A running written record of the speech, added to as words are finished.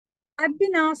I've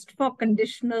been asked for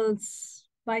conditionals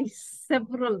by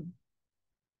several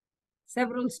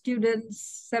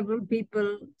students, several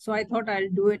people. So I thought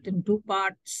I'll do it in two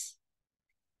parts.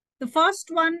 The first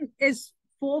one is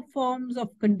 4 forms of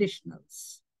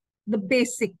conditionals, the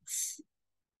basics,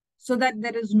 so that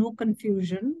there is no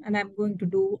confusion. And I'm going to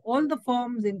do all the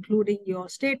forms, including your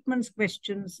statements,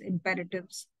 questions,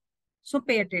 imperatives. So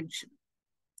pay attention.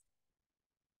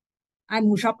 I'm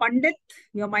Usha Pandit,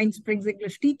 your MindSprings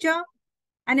English teacher.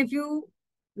 And if you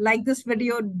like this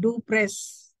video, do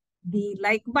press the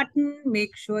like button.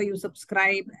 Make sure you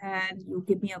subscribe and you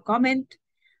give me a comment.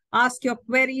 Ask your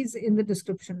queries in the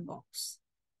description box.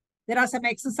 There are some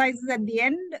exercises at the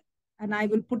end, and I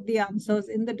will put the answers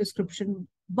in the description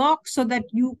box so that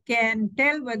you can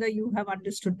tell whether you have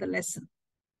understood the lesson.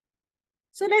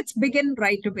 So let's begin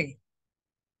right away.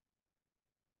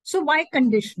 So why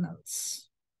conditionals?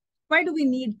 Why do we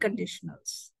need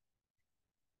conditionals?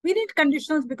 We need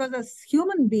conditionals because as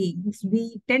human beings,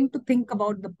 we tend to think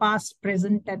about the past,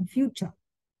 present, and future.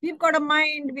 We've got a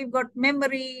mind, we've got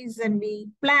memories, and we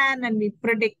plan, and we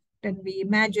predict, and we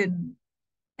imagine,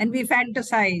 and we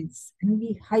fantasize, and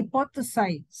we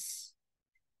hypothesize.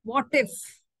 What if?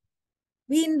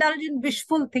 We indulge in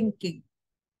wishful thinking.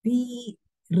 We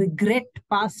regret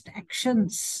past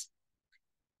actions.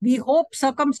 We hope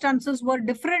circumstances were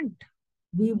different.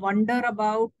 We wonder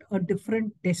about a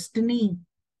different destiny.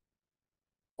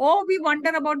 Or we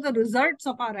wonder about the results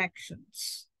of our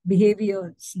actions,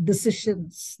 behaviors,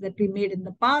 decisions that we made in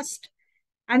the past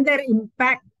and their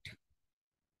impact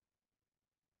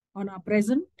on our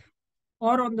present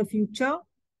or on the future.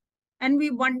 And we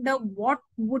wonder what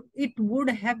it would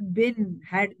have been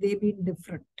had they been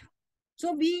different.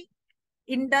 So we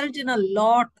indulge in a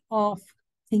lot of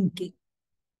thinking,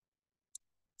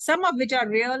 some of which are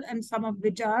real and some of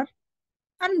which are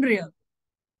unreal.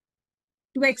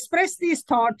 To express these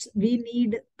thoughts, we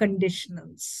need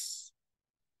conditionals.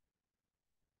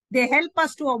 They help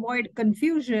us to avoid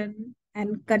confusion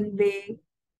and convey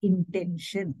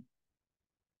intention.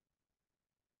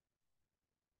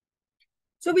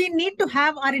 So we need to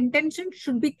have our intention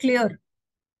should be clear.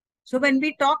 So when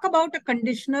we talk about a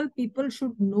conditional, people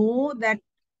should know that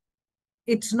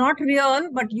it's not real,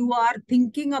 but you are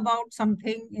thinking about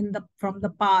something from the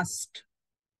past,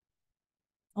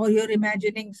 or you're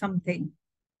imagining something.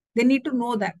 They need to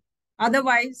know that.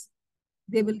 Otherwise,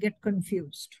 they will get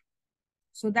confused.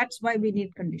 So that's why we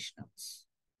need conditionals.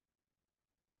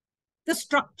 The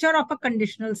structure of a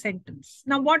conditional sentence.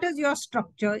 Now, what is your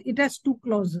structure? It has 2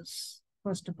 clauses,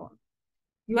 first of all.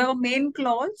 You have a main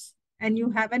clause and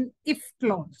you have an if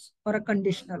clause or a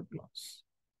conditional clause.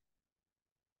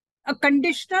 A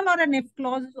conditional or an if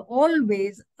clause is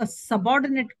always a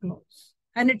subordinate clause.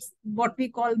 And it's what we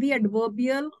call the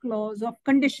adverbial clause of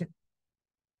condition,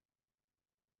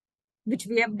 which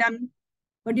we have done,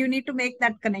 but you need to make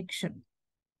that connection.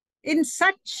 In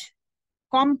such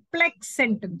complex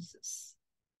sentences,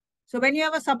 so when you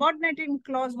have a subordinating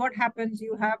clause, what happens?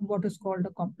 You have what is called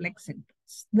a complex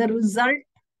sentence. The result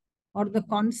or the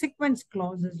consequence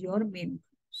clause is your main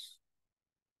clause.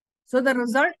 So the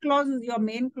result clause is your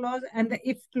main clause and the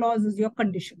if clause is your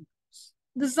condition clause.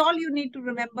 This is all you need to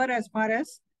remember as far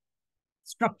as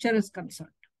structure is concerned.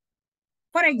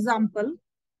 For example,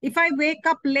 if I wake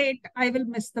up late, I will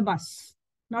miss the bus.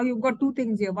 Now you've got 2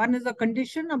 things here. One is a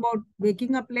condition about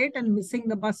waking up late and missing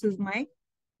the bus is my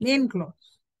main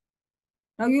clause.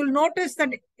 Now you'll notice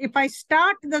that if I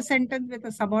start the sentence with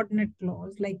a subordinate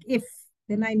clause, like if,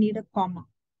 then I need a comma.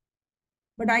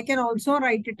 But I can also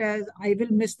write it as I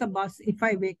will miss the bus if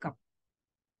I wake up.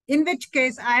 In which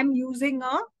case I am using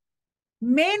a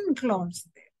main clause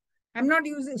there. I'm not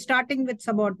starting with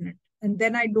subordinate, and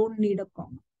then I don't need a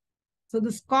comma. So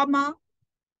this comma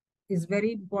is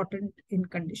very important in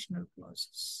conditional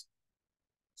clauses.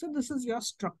 So this is your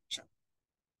structure.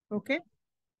 Okay.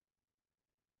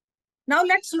 Now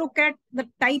let's look at the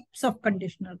types of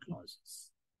conditional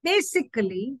clauses.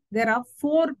 Basically, there are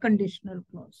 4 conditional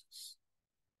clauses.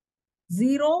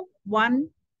 0, 1,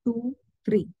 2,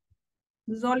 3.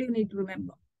 This is all you need to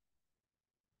remember.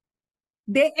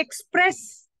 They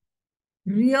express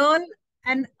real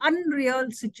and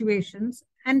unreal situations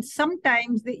and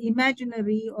sometimes the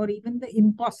imaginary or even the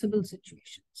impossible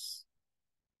situations.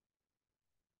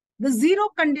 The 0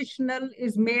 conditional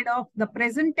is made of the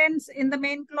present tense in the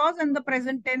main clause and the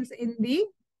present tense in the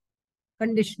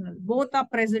conditional. Both are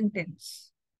present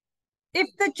tense. If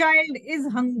the child is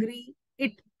hungry,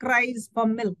 it cries for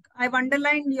milk. I've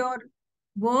underlined your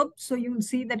verb, so you'll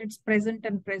see that it's present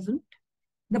and present.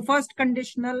 The first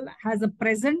conditional has a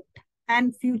present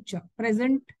and future.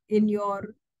 Present in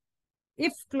your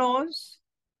if clause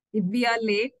If we are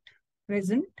late,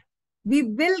 present. We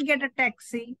will get a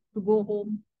taxi to go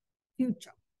home,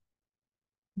 future.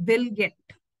 Will get,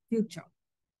 future.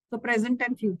 So present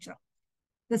and future.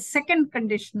 The second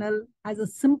conditional has a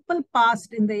simple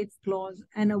past in the if clause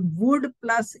and a would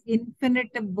plus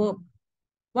infinitive verb.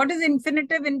 What is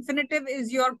infinitive? Infinitive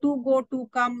is your to go, to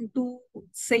come, to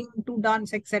sing, to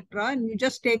dance, etc. And you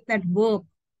just take that verb,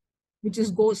 which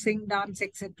is go, sing, dance,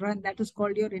 etc. And that is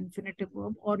called your infinitive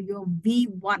verb or your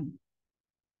V1.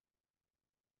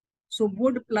 So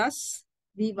would plus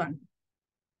V1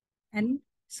 and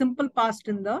simple past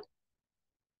in the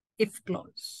if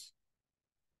clause.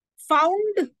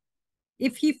 Found,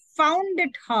 if he found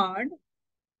it hard,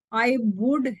 I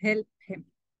would help him.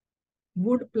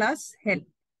 Would plus help.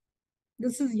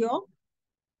 This is your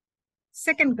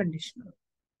second conditional.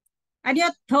 And your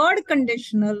third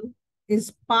conditional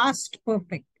is past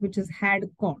perfect, which is had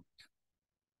caught.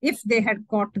 If they had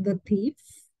caught the thief,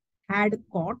 had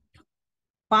caught,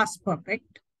 past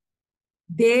perfect,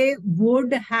 they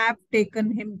would have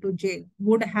taken him to jail.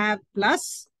 Would have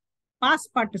plus past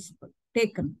participle,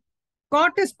 taken.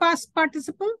 Caught is past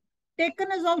participle, taken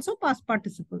is also past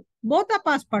participle. Both are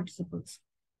past participles.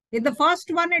 In the first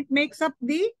one, it makes up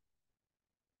the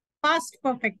past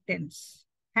perfect tense.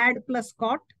 Had plus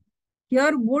caught.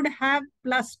 Here, would have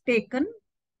plus taken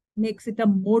makes it a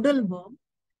modal verb,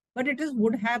 but it is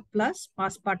would have plus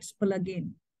past participle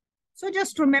again. So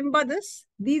just remember this.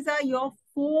 These are your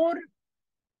 4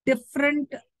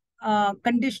 different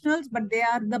conditionals, but they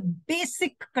are the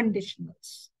basic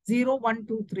conditionals. 0, 1,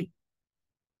 2, 3.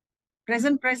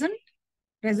 Present, present,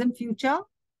 present, future,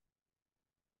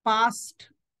 past,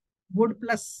 would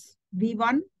plus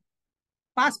V1,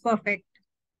 past perfect,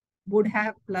 would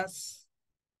have plus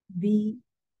V3.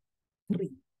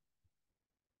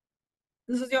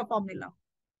 This is your formula.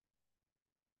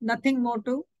 Nothing more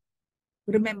to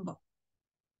remember.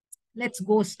 Let's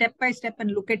go step by step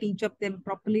and look at each of them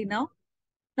properly now.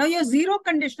 Now, your 0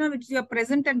 conditional, which is your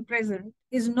present and present,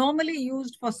 is normally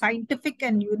used for scientific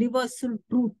and universal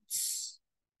truths.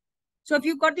 So if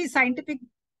you've got these scientific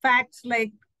facts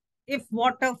like if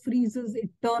water freezes, it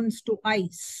turns to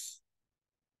ice.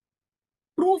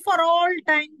 True for all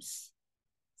times.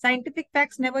 Scientific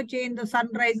facts never change. The sun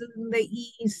rises in the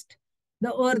east.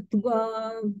 The earth,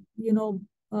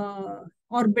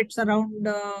 orbits around.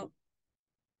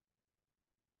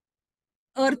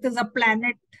 Earth is a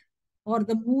planet, or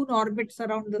the moon orbits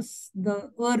around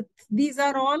the earth. These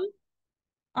are all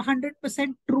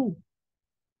 100% true.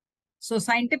 So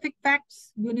scientific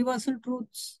facts, universal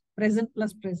truths, present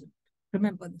plus present.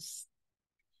 Remember this.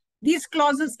 These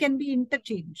clauses can be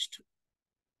interchanged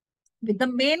with the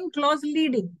main clause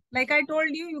leading. Like I told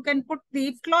you, you can put the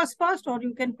if clause first or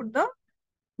you can put the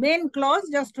main clause.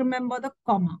 Just remember the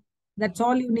comma. That's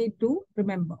all you need to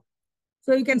remember.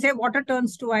 So you can say water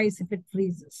turns to ice if it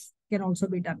freezes. Can also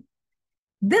be done.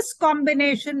 This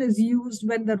combination is used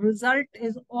when the result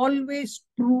is always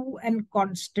true and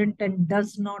constant and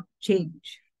does not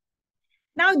change.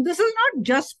 Now, this is not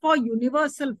just for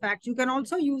universal facts. You can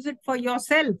also use it for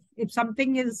yourself. If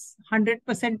something is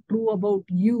 100% true about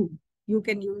you, you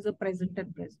can use a present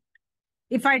and present.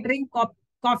 If I drink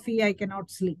coffee, I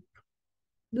cannot sleep.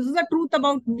 This is the truth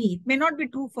about me. It may not be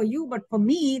true for you, but for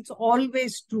me, it's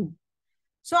always true.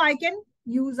 So I can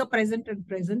use a present and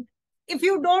present. If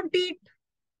you don't eat,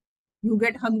 you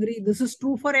get hungry. This is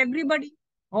true for everybody,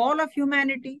 all of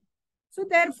humanity. So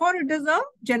therefore, it is a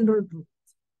general truth.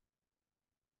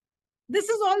 This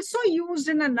is also used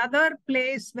in another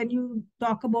place when you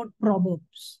talk about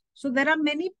proverbs. So there are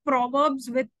many proverbs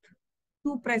with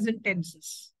 2 present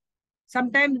tenses.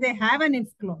 Sometimes they have an if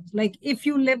clause, like if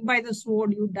you live by the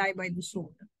sword, you die by the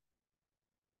sword.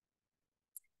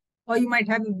 Or you might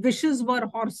have wishes were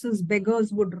horses,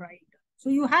 beggars would ride. So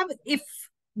you have if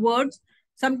words.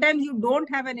 Sometimes you don't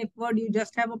have an if word, you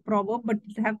just have a proverb, but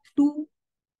you have 2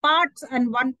 parts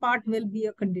and one part will be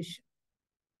a condition.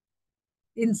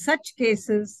 In such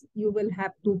cases, you will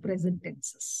have 2 present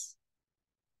tenses.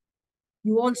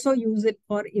 You also use it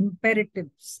for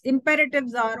imperatives.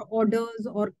 Imperatives are orders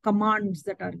or commands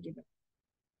that are given.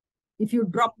 If you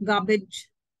drop garbage,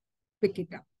 pick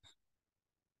it up.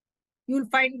 You'll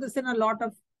find this in a lot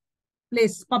of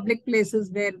public places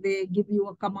where they give you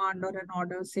a command or an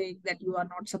order saying that you are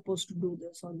not supposed to do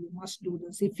this or you must do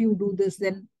this. If you do this,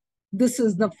 then this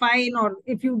is the fine, or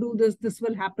if you do this, this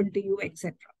will happen to you,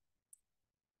 etc.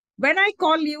 When I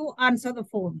call you, answer the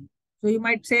phone. So you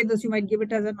might say this, you might give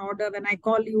it as an order. When I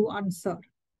call you, answer.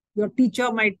 Your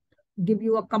teacher might give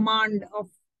you a command of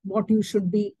what you should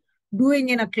be doing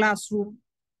in a classroom.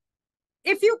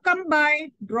 If you come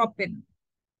by, drop in.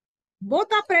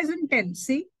 Both are present tense,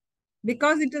 see?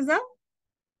 because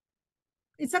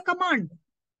it's a command.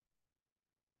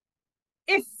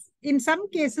 If, in some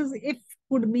cases, if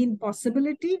could mean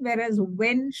possibility, whereas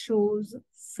when shows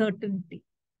certainty.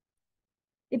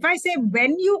 If I say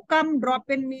when you come, drop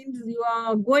in means you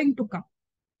are going to come.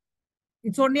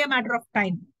 It's only a matter of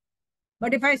time.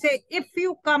 But if I say if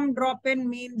you come, drop in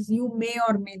means you may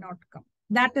or may not come.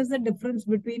 That is the difference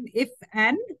between if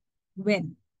and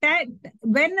when.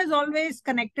 When is always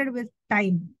connected with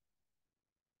time.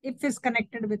 If is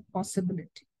connected with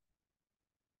possibility.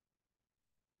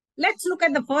 Let's look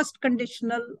at the first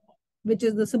conditional, which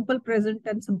is the simple present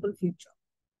and simple future.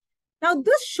 Now,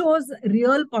 this shows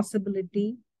real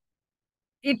possibility.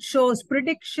 It shows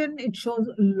prediction. It shows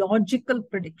logical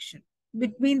prediction,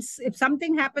 which means if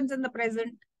something happens in the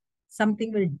present,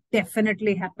 something will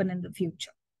definitely happen in the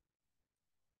future.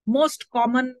 Most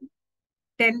common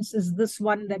tense is this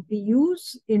one that we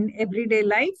use in everyday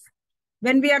life.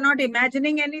 When we are not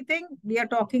imagining anything, we are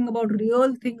talking about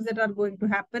real things that are going to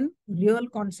happen, real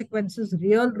consequences,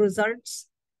 real results.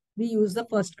 We use the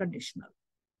first conditional.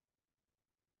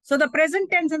 So the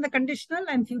present tense in the conditional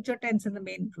and future tense in the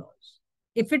main clause.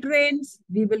 If it rains,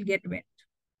 we will get wet.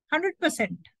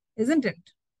 100%, isn't it?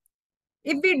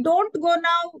 If we don't go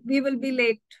now, we will be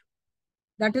late.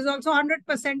 That is also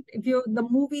 100%. If the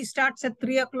movie starts at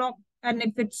 3 o'clock and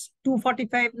if it's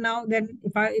 2:45 now, then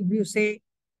if you say,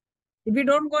 if we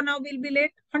don't go now, we'll be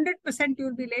late. 100%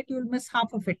 you'll be late. You'll miss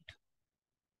half of it.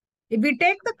 If we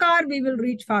take the car, we will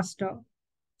reach faster.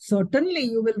 Certainly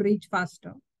you will reach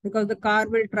faster because the car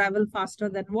will travel faster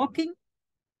than walking.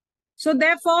 So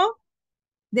therefore,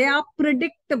 they are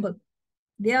predictable.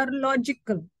 They are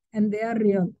logical and they are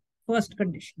real. First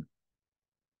conditional.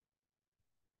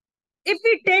 If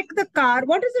we take the car,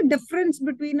 what is the difference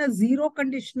between a zero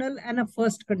conditional and a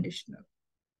first conditional?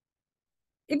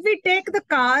 If we take the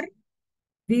car,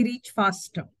 we reach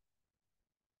faster.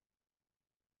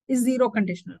 Is zero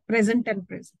conditional, present and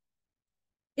present.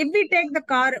 If we take the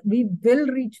car, we will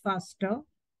reach faster,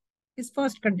 is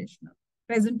first conditional,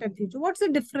 present and future. What's the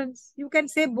difference? You can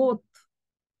say both.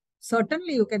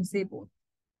 Certainly you can say both.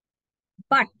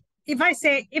 But if I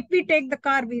say, if we take the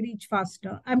car, we reach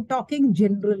faster, I'm talking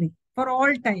generally for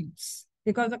all times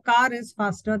because the car is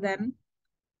faster than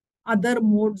other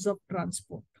modes of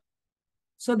transport.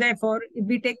 So therefore, if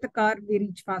we take the car, we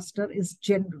reach faster is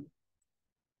general.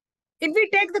 If we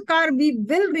take the car, we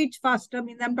will reach faster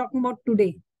means I'm talking about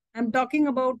today. I'm talking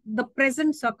about the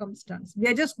present circumstance. We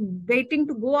are just waiting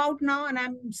to go out now and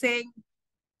I'm saying,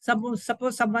 suppose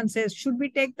someone says, should we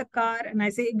take the car? And I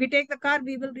say, if we take the car,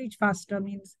 we will reach faster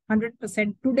means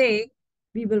 100% today,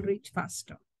 we will reach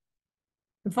faster.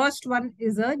 The first one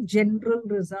is a general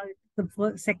result.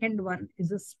 The second one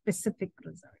is a specific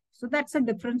result. So that's the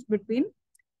difference between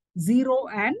zero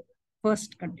and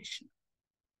first conditional.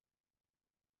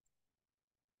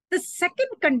 The second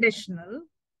conditional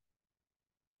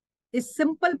is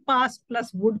simple past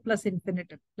plus would plus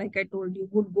infinitive. Like I told you,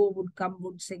 would go, would come,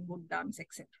 would sing, would dance,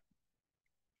 etc.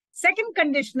 Second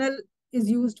conditional is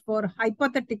used for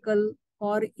hypothetical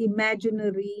or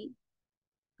imaginary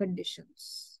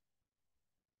conditions.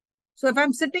 So if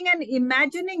I'm sitting and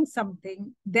imagining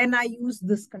something, then I use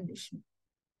this condition.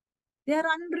 They are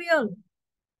unreal.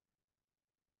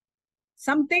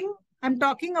 Something, I'm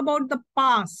talking about the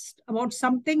past, about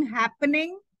something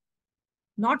happening,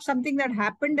 not something that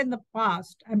happened in the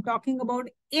past. I'm talking about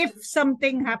if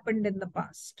something happened in the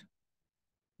past.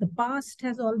 The past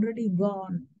has already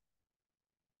gone.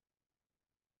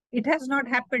 It has not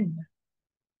happened.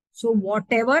 So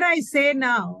whatever I say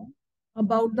now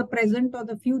about the present or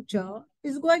the future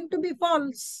is going to be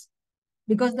false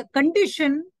because the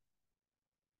condition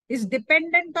is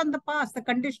dependent on the past. The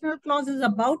conditional clause is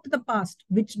about the past,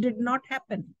 which did not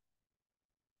happen.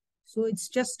 So it's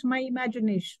just my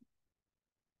imagination.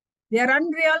 They are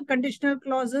unreal. Conditional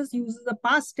clauses uses the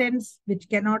past tense, which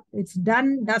cannot, it's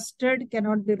done, dusted,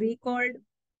 cannot be recalled.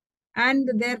 And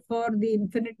therefore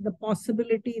the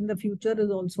possibility in the future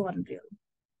is also unreal.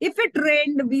 If it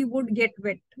rained, we would get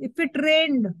wet. If it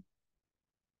rained,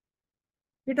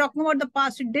 we're talking about the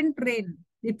past, it didn't rain.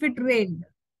 If it rained,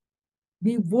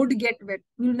 we would get wet.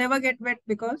 We'll never get wet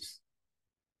because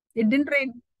it didn't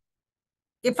rain.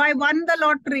 If I won the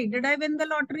lottery, did I win the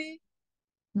lottery?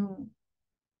 No.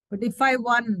 But if I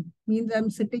won, means I'm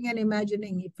sitting and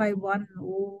imagining, if I won,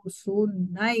 oh, so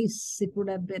nice it would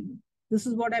have been. This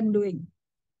is what I'm doing.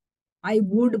 I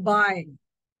would buy.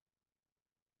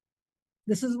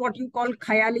 This is what you call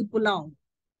khayali pulao.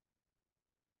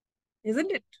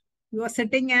 Isn't it? You are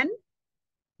sitting and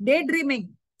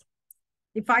daydreaming.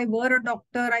 If I were a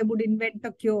doctor, I would invent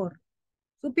a cure.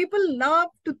 So people love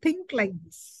to think like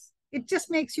this. It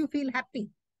just makes you feel happy.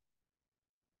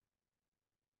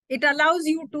 It allows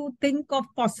you to think of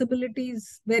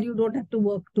possibilities where you don't have to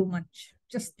work too much.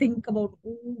 Just think about,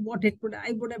 oh, what it would,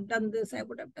 I would have done this, I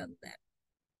would have done that.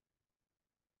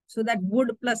 So that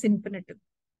would plus infinitive.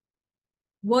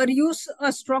 Were you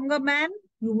a stronger man?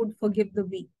 You would forgive the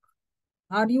weak.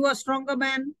 Are you a stronger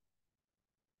man?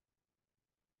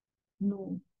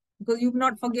 No, because you've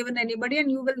not forgiven anybody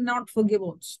and you will not forgive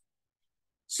also.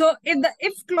 So if the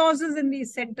if clauses in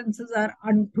these sentences are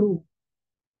untrue,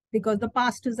 because the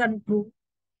past is untrue,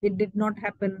 it did not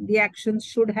happen, the actions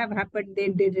should have happened, they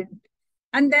didn't.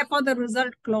 And therefore, the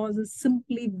result clause is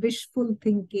simply wishful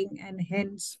thinking and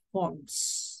hence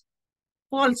false.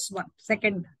 False one,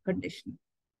 second condition,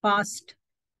 past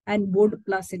and would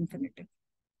plus infinitive.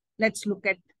 Let's look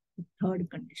at the third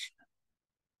conditional.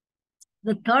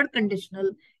 The third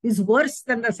conditional is worse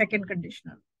than the second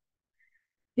conditional.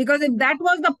 Because if that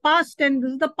was the past tense,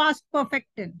 this is the past perfect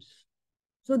tense.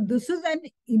 So this is an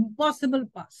impossible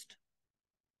past.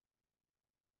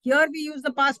 Here we use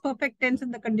the past perfect tense in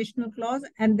the conditional clause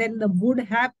and then the would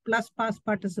have plus past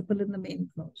participle in the main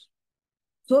clause.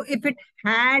 So if it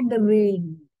had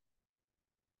rained,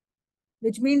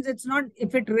 which means it's not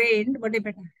if it rained, but if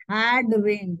it had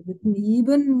rained, with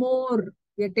even more,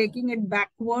 we are taking it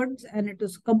backwards and it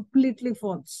is completely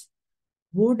false.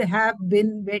 Would have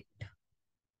been wet.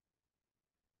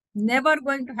 Never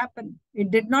going to happen.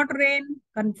 It did not rain,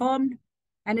 confirmed,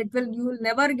 and you will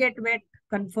never get wet,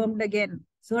 confirmed again,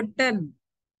 certain.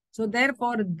 So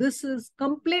therefore, this is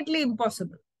completely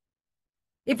impossible.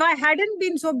 If I hadn't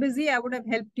been so busy, I would have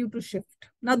helped you to shift.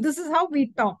 Now, this is how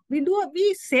we talk. We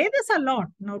say this a lot.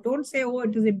 Now, don't say, oh,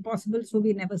 it is impossible, so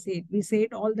we never say it. We say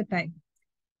it all the time.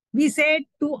 We say it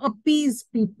to appease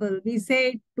people. We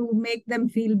say it to make them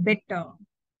feel better.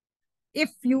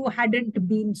 If you hadn't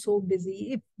been so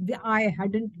busy, if I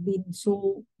hadn't been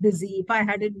so busy, if I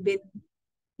hadn't been,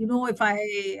 if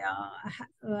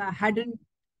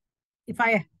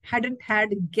I hadn't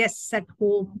had guests at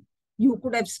home, you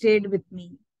could have stayed with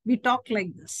me. We talk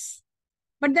like this.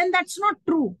 But then that's not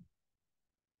true.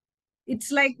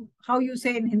 It's like how you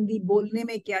say in Hindi, bolne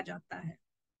mein kya jata hai.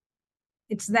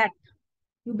 It's that.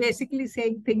 You basically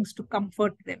saying things to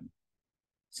comfort them.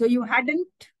 So you had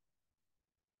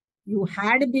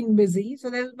been busy. So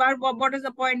there's what is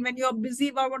the point when you're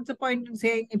busy? What's the point in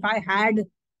saying if I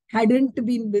hadn't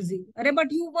been busy?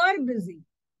 But you were busy.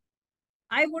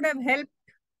 I would have helped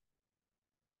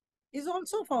is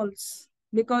also false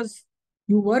because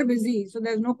you were busy. So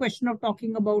there's no question of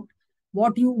talking about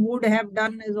what you would have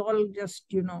done is all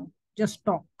just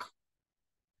talk.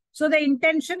 So the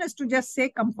intention is to just say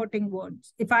comforting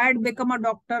words. If I had become a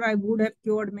doctor, I would have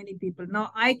cured many people.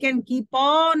 Now I can keep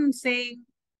on saying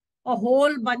a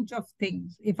whole bunch of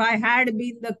things. If I had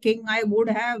been the king, I would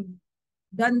have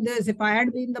done this. If I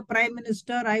had been the prime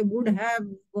minister, I would have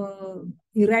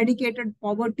eradicated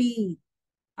poverty.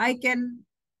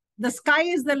 The sky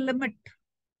is the limit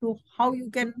to how you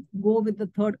can go with the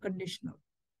third conditional.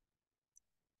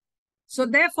 So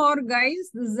therefore,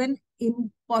 guys, this is an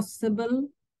impossible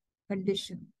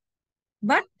condition.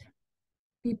 But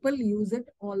people use it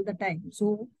all the time.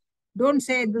 So don't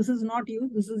say this is not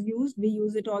used, this is used. We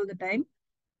use it all the time.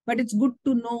 But it's good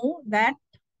to know that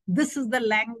this is the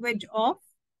language of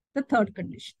the third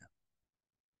conditional.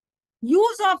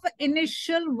 Use of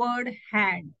initial word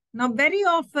had. Now, very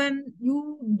often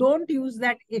you don't use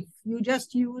that if, you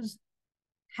just use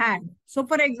had. So,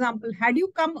 for example, had you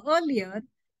come earlier,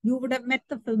 you would have met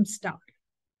the film star.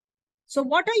 So,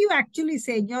 what are you actually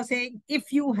saying? You're saying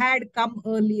if you had come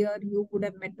earlier, you would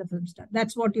have met the film star.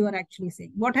 That's what you are actually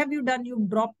saying. What have you done? You've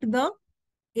dropped the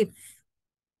if.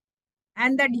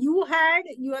 And that you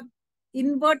have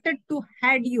inverted to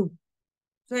had you.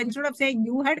 So, instead of saying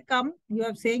you had come, you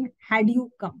are saying had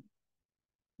you come.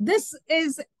 This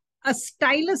is a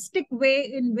stylistic way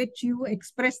in which you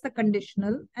express the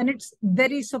conditional, and it's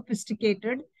very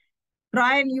sophisticated.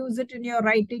 Try and use it in your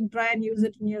writing, try and use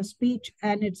it in your speech,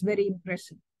 and it's very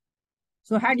impressive.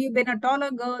 So had you been a taller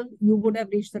girl, you would have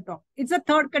reached the top. It's a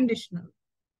third conditional.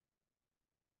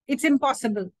 It's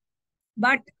impossible,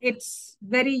 but it's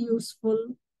very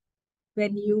useful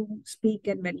when you speak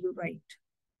and when you write.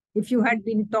 If you had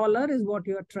been taller is what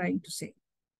you are trying to say.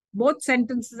 Both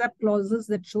sentences have clauses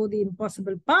that show the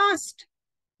impossible past,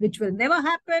 which will never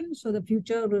happen. So the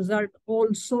future result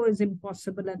also is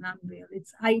impossible and unreal.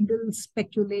 It's idle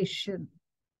speculation.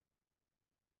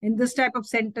 In this type of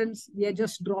sentence, we are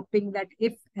just dropping that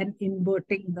if and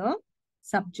inverting the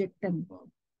subject and verb.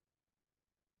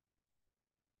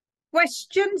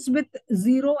 Questions with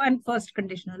zero and first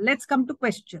conditional. Let's come to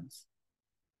questions.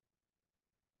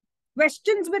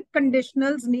 Questions with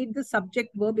conditionals need the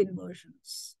subject-verb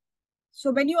inversions.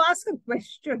 So when you ask a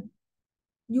question,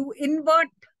 you invert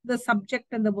the subject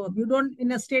and the verb. You don't,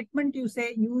 in a statement, you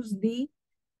say use the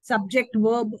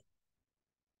subject-verb.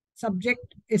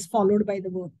 Subject is followed by the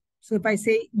verb. So if I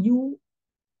say you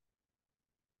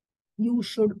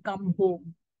should come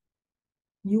home.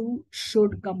 You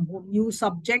should come home. You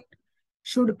subject,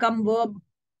 should come verb,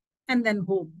 and then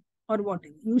home or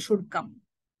whatever. You should come.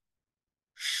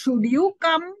 Should you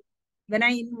come? When I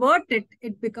invert it,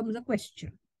 it becomes a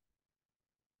question.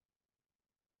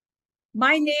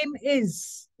 My name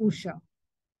is Usha.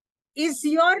 Is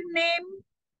your name?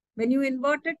 When you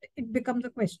invert it, it becomes a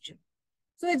question.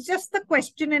 So it's just the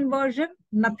question inversion,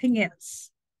 nothing else.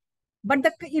 But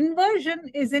the inversion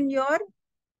is in your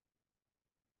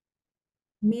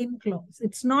main clause.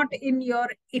 It's not in your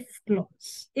if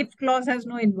clause. If clause has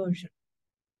no inversion.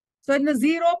 So in the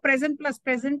zero, present plus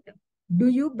present, do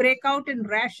you break out in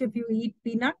rash if you eat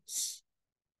peanuts?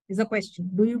 Is a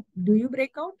question. Do you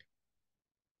break out?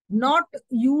 Not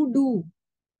you do.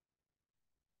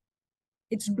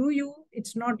 It's do you,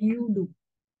 it's not you do.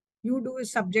 You do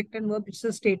is subject and verb, it's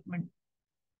a statement.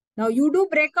 Now you do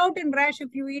break out in rash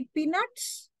if you eat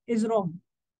peanuts is wrong.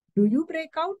 Do you break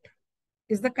out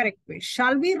is the correct way.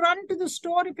 Shall we run to the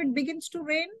store if it begins to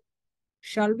rain?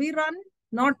 Shall we run?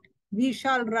 Not we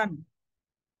shall run.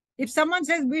 If someone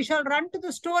says we shall run to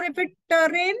the store if it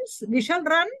rains, we shall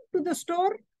run to the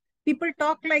store. People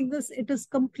talk like this. It is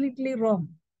completely wrong.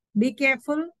 Be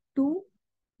careful to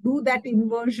do that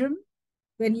inversion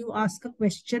when you ask a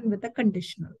question with a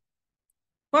conditional.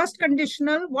 First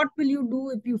conditional, what will you do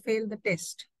if you fail the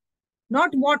test?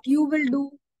 Not what you will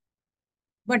do.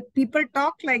 But people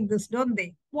talk like this, don't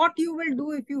they? What you will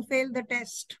do if you fail the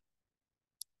test?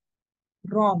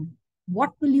 Wrong.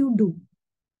 What will you do?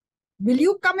 Will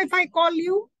you come if I call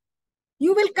you?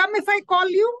 You will come if I call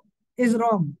you is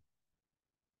wrong.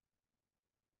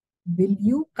 Will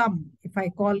you come if I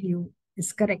call you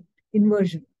is correct.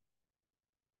 Inversion.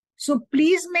 So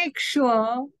please make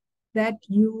sure that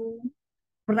you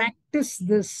practice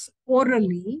this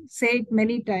orally, say it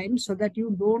many times so that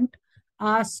you don't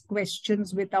ask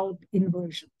questions without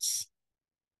inversions.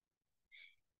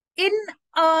 In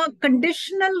a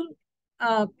conditional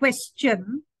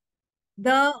question,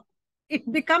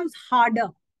 it becomes harder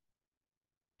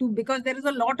because there is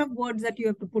a lot of words that you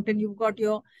have to put in. You've got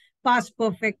your past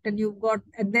perfect and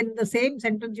then the same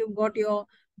sentence, you've got your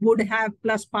would have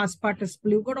plus past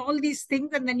participle. You've got all these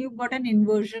things and then you've got an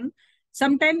inversion.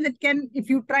 Sometimes it can, if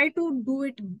you try to do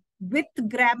it with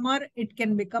grammar, it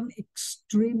can become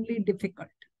extremely difficult.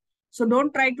 So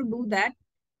don't try to do that.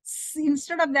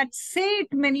 Instead of that, say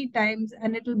it many times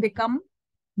and it will become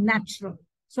natural.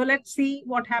 So let's see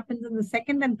what happens in the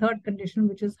second and third condition,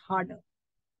 which is harder.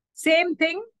 Same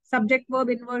thing, subject verb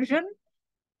inversion.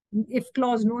 If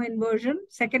clause, no inversion.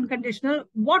 Second conditional,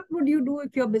 what would you do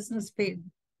if your business failed?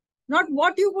 Not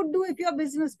what you would do if your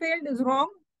business failed is wrong.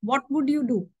 What would you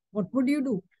do? What would you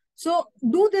do? So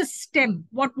do this stem.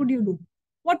 What would you do?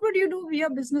 What would you do if your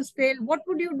business failed? What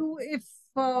would you do if,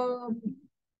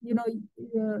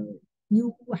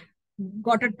 you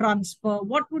got a transfer?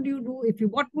 What would you do if you,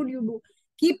 what would you do?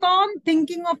 Keep on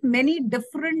thinking of many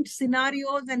different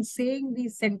scenarios and saying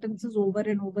these sentences over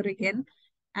and over again.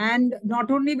 And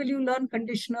not only will you learn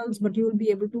conditionals, but you will be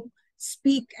able to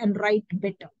speak and write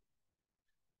better.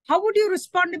 How would you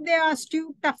respond if they asked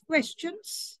you tough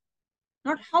questions?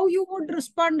 Not how you would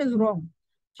respond is wrong.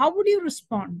 How would you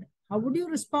respond? How would you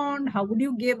respond? How would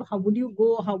you give? How would you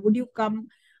go? How would you come?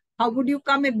 How would you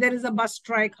come if there is a bus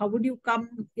strike? How would you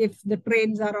come if the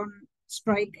trains are on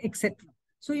strike, etc.?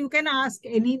 So you can ask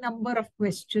any number of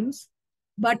questions,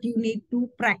 but you need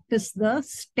to practice the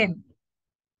stem.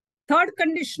 Third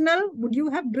conditional, would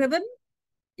you have driven?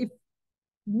 If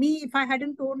I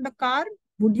hadn't owned a car,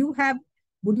 would you have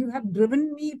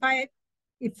driven me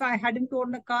if I hadn't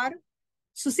owned a car?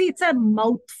 So see, it's a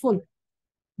mouthful.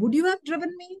 Would you have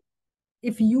driven me?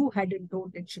 If you hadn't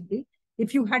owned, it should be.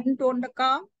 If you hadn't owned a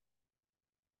car,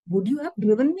 would you have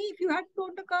driven me if you hadn't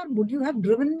owned a car? Would you have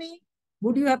driven me?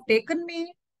 Would you have taken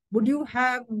me? Would you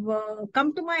have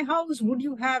come to my house? Would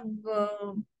you have,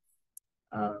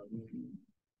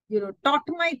 taught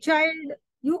my child?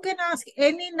 You can ask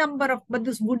any number of, but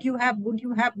this would you have,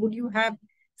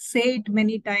 say it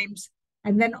many times,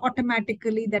 and then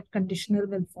automatically that conditional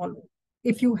will follow.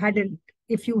 If you hadn't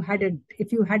owned, if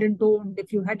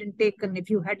you hadn't taken, if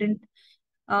you hadn't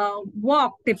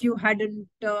walked, if you hadn't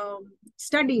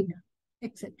studied,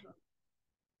 etc.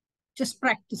 Just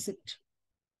practice it.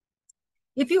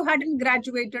 If you hadn't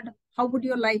graduated, how would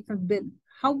your life have been?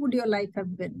 How would your life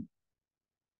have been?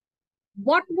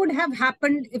 What would have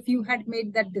happened if you had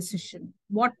made that decision?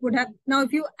 What would have, now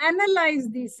if you analyze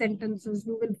these sentences,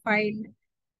 you will find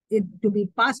it to be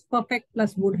past perfect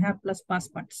plus would have plus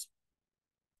past participle.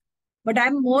 But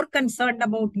I'm more concerned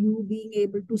about you being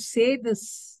able to say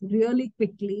this really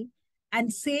quickly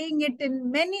and saying it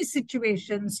in many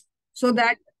situations so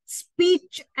that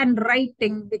speech and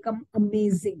writing become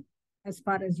amazing as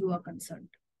far as you are concerned.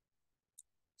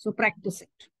 So practice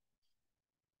it.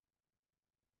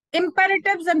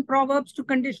 Imperatives and proverbs to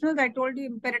conditionals. I told you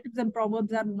imperatives and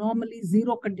proverbs are normally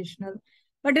zero conditional.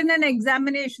 But in an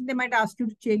examination, they might ask you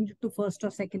to change it to first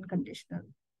or second conditional.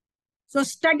 So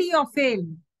study or fail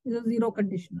is a zero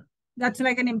conditional. That's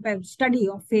like an imperative, study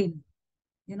or fail,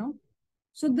 you know.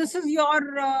 So this is your,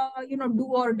 do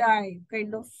or die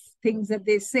kind of things that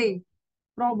they say.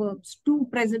 Proverbs, two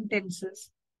present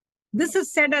tenses. This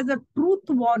is said as a truth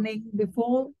warning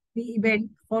before the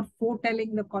event for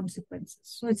foretelling the consequences.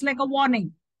 So it's like a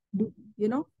warning,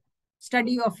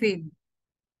 study or fail.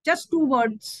 Just two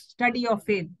words, study or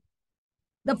fail.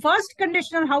 The first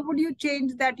conditional, how would you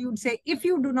change that? You'd say, if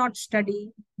you do not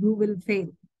study, you will fail.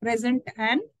 Present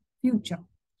and future.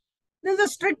 There's a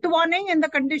strict warning in the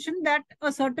condition that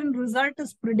a certain result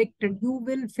is predicted. You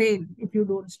will fail if you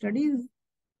don't study.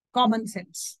 Common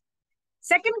sense.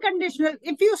 Second conditional,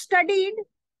 if you studied,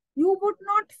 you would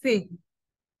not fail.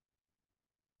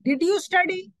 Did you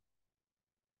study?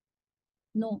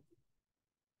 No.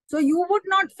 So you would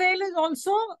not fail is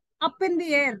also up in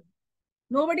the air.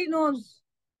 Nobody knows.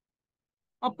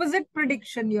 Opposite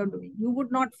prediction you're doing. You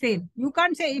would not fail. You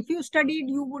can't say if you studied,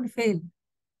 you would fail.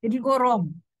 It will go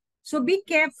wrong. So be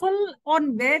careful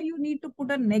on where you need to put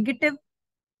a negative.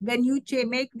 When you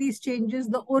make these changes,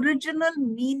 the original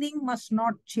meaning must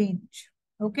not change.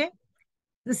 Okay.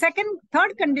 The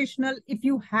third conditional, if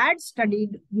you had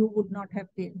studied, you would not have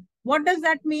failed. What does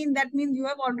that mean? That means you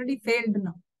have already failed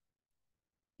now.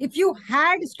 If you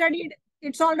had studied,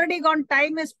 it's already gone.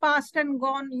 Time is past and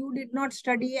gone. You did not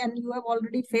study and you have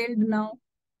already failed now.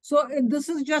 So this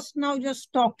is just now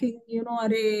just talking,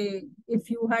 if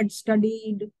you had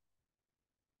studied, it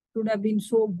would have been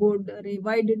so good.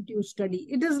 Why didn't you study?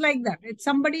 It is like that. It's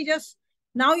somebody just,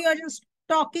 now you're just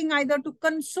talking either to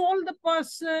console the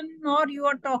person or you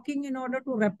are talking in order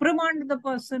to reprimand the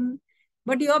person.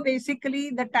 But you're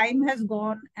basically, the time has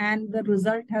gone and the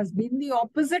result has been the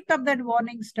opposite of that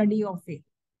warning, study or fail.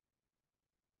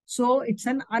 So it's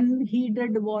an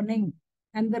unheeded warning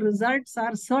and the results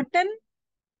are certain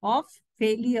of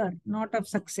failure, not of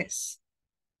success.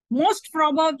 Most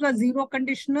proverbs are zero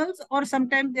conditionals or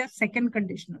sometimes they are second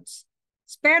conditionals.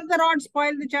 Spare the rod,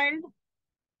 spoil the child.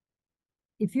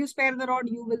 If you spare the rod,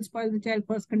 you will spoil the child,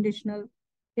 first conditional.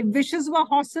 If wishes were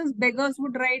horses, beggars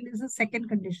would ride is a second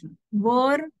condition.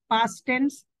 Were, past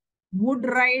tense, would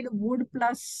ride, would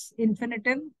plus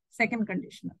infinitive, second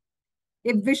conditional.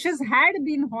 If wishes had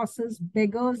been horses,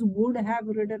 beggars would have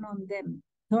ridden on them,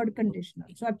 third conditional.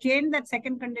 So I've changed that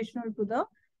second conditional to the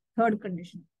third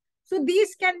conditional. So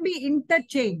these can be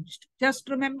interchanged. Just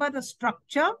remember the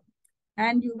structure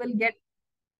and you will get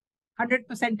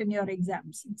 100% in your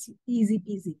exams. It's easy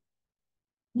peasy.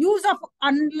 Use of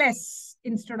unless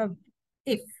instead of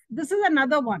if. This is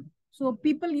another one. So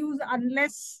people use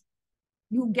unless.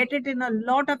 You get it in a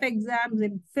lot of exams,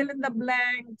 in fill in the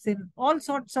blanks, in all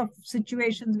sorts of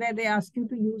situations where they ask you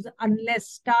to use unless,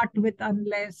 start with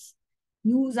unless,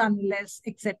 use unless,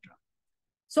 etc.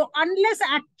 So unless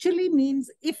actually means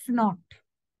if not.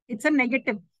 It's a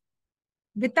negative.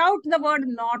 Without the word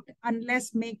not,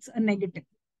 unless makes a negative.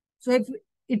 So if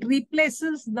it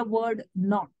replaces the word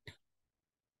not.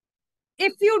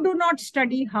 If you do not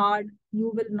study hard,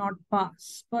 you will not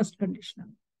pass. First conditional.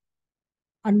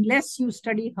 Unless you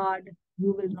study hard,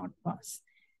 you will not pass.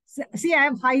 See, I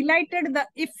have highlighted the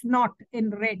if not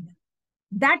in red.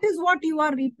 That is what you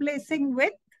are replacing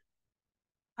with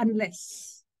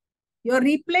unless. You're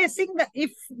replacing the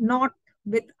if not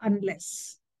with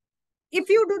unless. If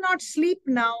you do not sleep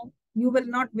now, you will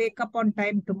not wake up on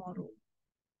time tomorrow.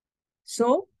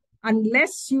 So,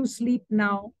 unless you sleep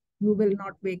now, you will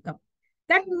not wake up.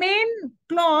 That main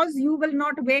clause, you will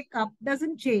not wake up,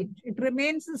 doesn't change. It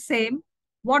remains the same.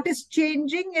 What is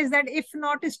changing is that if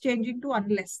not is changing to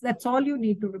unless. That's all you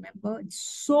need to remember. It's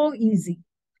so easy.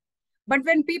 But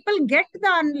when people get the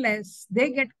unless, they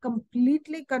get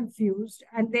completely confused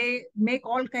and they make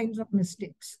all kinds of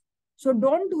mistakes. So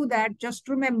don't do that. Just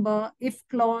remember, if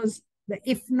clause, the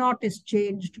if not is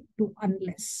changed to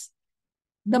unless.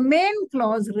 The main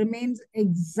clause remains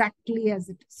exactly as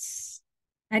it is.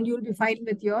 And you'll be fine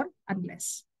with your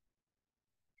unless.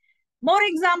 More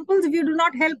examples. If you do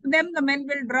not help them, the men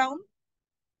will drown.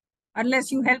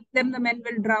 Unless you help them, the men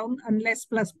will drown. Unless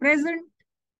plus present,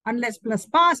 unless plus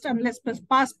past, unless plus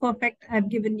past perfect. I've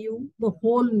given you the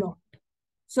whole lot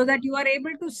so that you are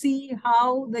able to see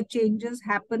how the changes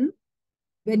happen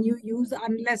when you use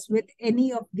unless with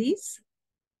any of these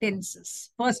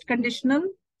tenses. First conditional,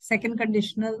 second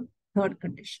conditional, third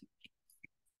conditional.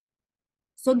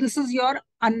 So this is your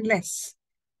unless.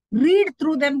 Read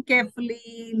through them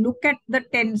carefully, look at the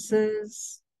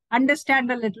tenses,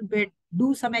 understand a little bit,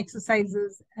 do some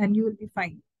exercises, and you will be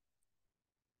fine.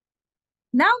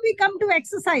 Now we come to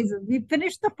exercises. We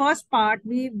finished the first part.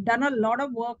 We've done a lot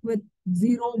of work with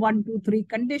 0, 1, 2, 3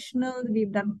 conditionals.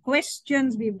 We've done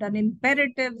questions. We've done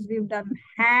imperatives. We've done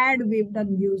had. We've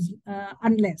done use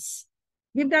unless.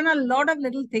 We've done a lot of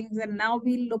little things. And now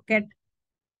we'll look at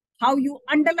how you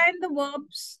underline the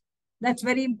verbs. That's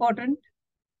very important.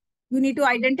 You need to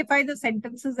identify the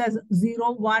sentences as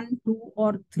 0, 1, 2,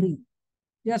 or 3.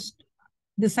 Just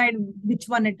decide which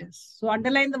one it is. So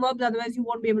underline the verbs, otherwise you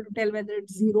won't be able to tell whether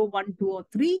it's 0, 1, 2, or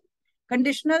 3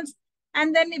 conditionals.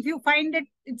 And then if you find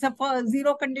it's a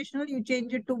 0 conditional, you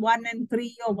change it to 1 and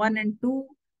 3 or 1 and 2.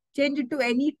 Change it to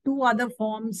any 2 other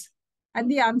forms. And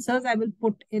the answers I will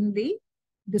put in the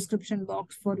description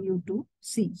box for you to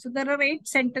see. So there are 8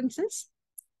 sentences.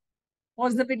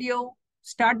 Pause the video,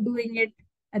 start doing it,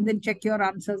 and then check your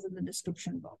answers in the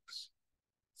description box.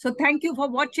 So thank you for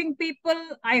watching, people.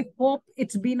 I hope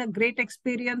it's been a great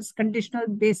experience, conditional,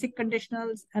 basic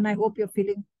conditionals, and I hope you're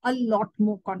feeling a lot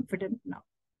more confident now.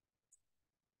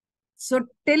 So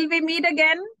till we meet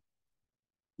again,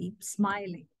 keep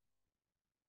smiling.